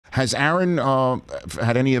Has Aaron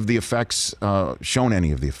had any of the effects, shown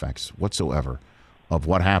any of the effects whatsoever of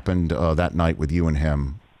what happened that night with you and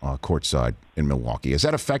him courtside in Milwaukee? Has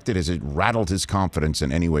that affected, has it rattled his confidence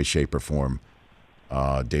in any way, shape, or form,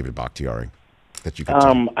 David Bakhtiari? That you could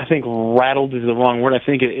tell? I think rattled is the wrong word. I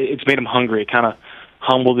think it's made him hungry. It kind of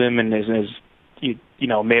humbled him and made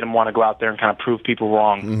him want to go out there and kind of prove people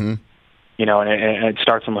wrong. Mm-hmm. And it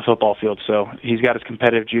starts on the football field. So he's got his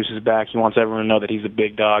competitive juices back. He wants everyone to know that he's a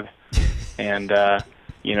big dog. And,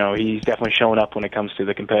 he's definitely showing up when it comes to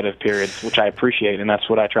the competitive periods, which I appreciate. And that's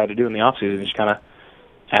what I try to do in the offseason, just kind of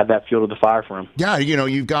add that fuel to the fire for him. Yeah,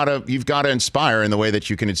 you've got to inspire in the way that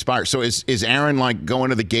you can inspire. So is Aaron like going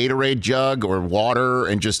to the Gatorade jug or water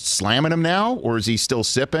and just slamming him now, or is he still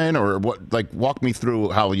sipping, or what? Like, walk me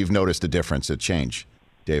through how you've noticed a difference, a change,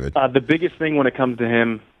 David. The biggest thing when it comes to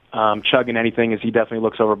him chugging anything is he definitely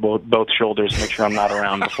looks over both shoulders to make sure I'm not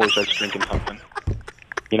around before he starts drinking something.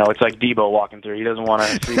 It's like Debo walking through. He doesn't want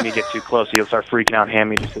to see me get too close. He'll start freaking out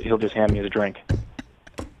and he'll just hand me the drink.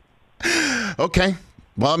 Okay.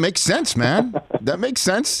 Well, it makes sense, man. That makes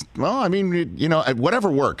sense. Well, I mean, whatever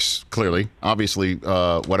works, clearly. Obviously,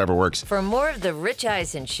 whatever works. For more of The Rich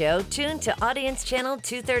Eisen Show, tune to Audience Channel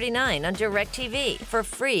 239 on DirecTV for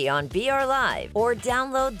free on BR Live or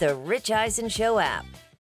download the Rich Eisen Show app.